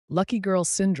Lucky girl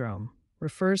syndrome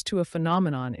refers to a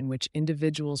phenomenon in which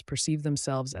individuals perceive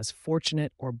themselves as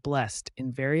fortunate or blessed in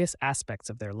various aspects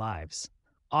of their lives,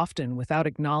 often without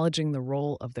acknowledging the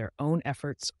role of their own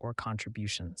efforts or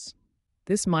contributions.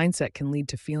 This mindset can lead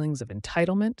to feelings of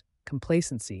entitlement,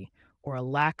 complacency, or a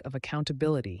lack of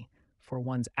accountability for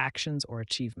one's actions or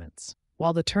achievements.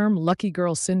 While the term lucky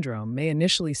girl syndrome may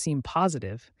initially seem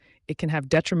positive, it can have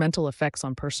detrimental effects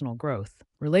on personal growth,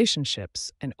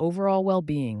 relationships, and overall well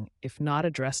being if not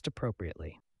addressed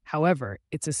appropriately. However,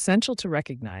 it's essential to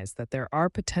recognize that there are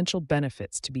potential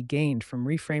benefits to be gained from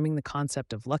reframing the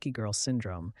concept of lucky girl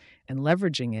syndrome and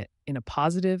leveraging it in a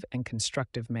positive and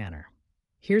constructive manner.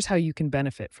 Here's how you can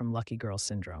benefit from lucky girl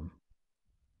syndrome: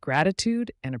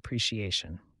 gratitude and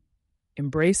appreciation.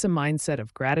 Embrace a mindset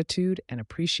of gratitude and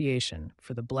appreciation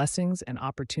for the blessings and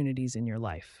opportunities in your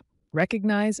life.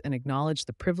 Recognize and acknowledge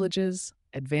the privileges,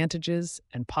 advantages,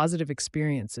 and positive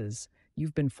experiences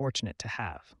you've been fortunate to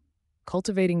have.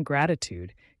 Cultivating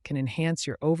gratitude can enhance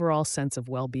your overall sense of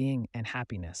well being and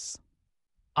happiness.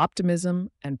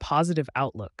 Optimism and positive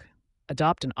outlook.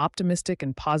 Adopt an optimistic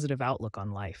and positive outlook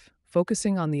on life,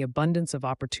 focusing on the abundance of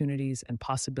opportunities and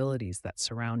possibilities that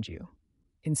surround you.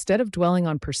 Instead of dwelling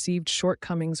on perceived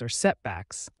shortcomings or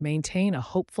setbacks, maintain a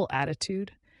hopeful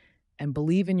attitude and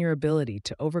believe in your ability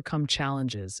to overcome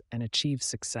challenges and achieve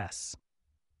success.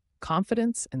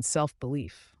 Confidence and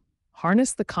self-belief.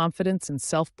 Harness the confidence and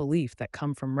self-belief that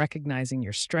come from recognizing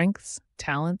your strengths,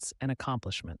 talents, and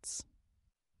accomplishments.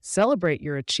 Celebrate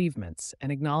your achievements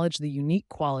and acknowledge the unique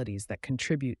qualities that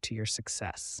contribute to your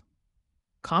success.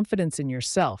 Confidence in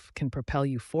yourself can propel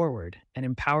you forward and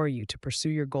empower you to pursue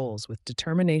your goals with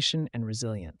determination and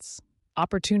resilience.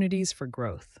 Opportunities for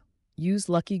growth. Use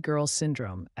lucky girl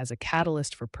syndrome as a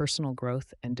catalyst for personal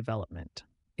growth and development.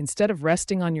 Instead of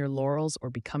resting on your laurels or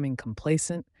becoming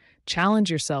complacent,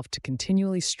 challenge yourself to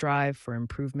continually strive for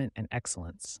improvement and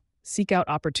excellence. Seek out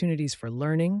opportunities for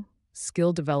learning,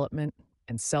 skill development,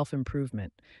 and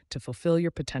self-improvement to fulfill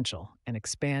your potential and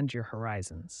expand your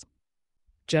horizons.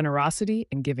 Generosity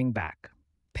and giving back.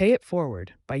 Pay it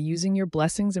forward by using your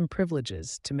blessings and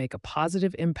privileges to make a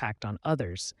positive impact on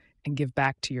others and give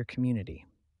back to your community.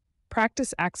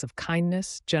 Practice acts of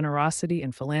kindness, generosity,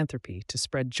 and philanthropy to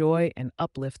spread joy and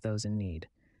uplift those in need.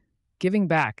 Giving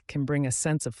back can bring a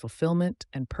sense of fulfillment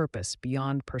and purpose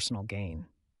beyond personal gain.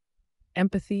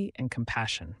 Empathy and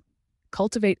compassion.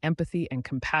 Cultivate empathy and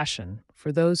compassion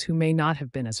for those who may not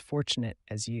have been as fortunate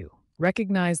as you.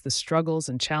 Recognize the struggles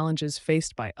and challenges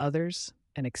faced by others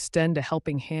and extend a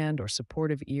helping hand or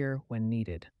supportive ear when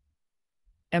needed.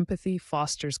 Empathy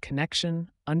fosters connection,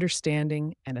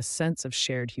 understanding, and a sense of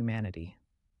shared humanity.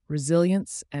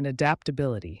 Resilience and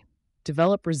adaptability.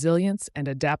 Develop resilience and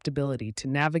adaptability to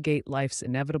navigate life's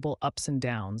inevitable ups and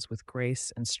downs with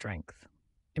grace and strength.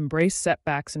 Embrace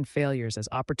setbacks and failures as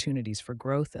opportunities for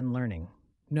growth and learning,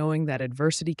 knowing that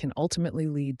adversity can ultimately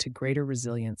lead to greater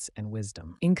resilience and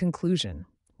wisdom. In conclusion,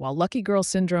 while lucky girl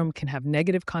syndrome can have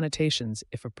negative connotations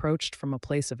if approached from a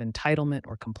place of entitlement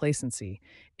or complacency,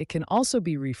 it can also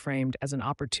be reframed as an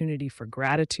opportunity for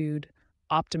gratitude,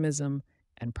 optimism,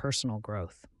 and personal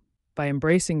growth. By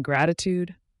embracing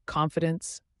gratitude,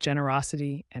 confidence,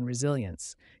 generosity, and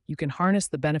resilience, you can harness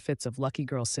the benefits of lucky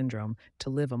girl syndrome to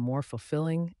live a more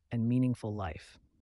fulfilling and meaningful life.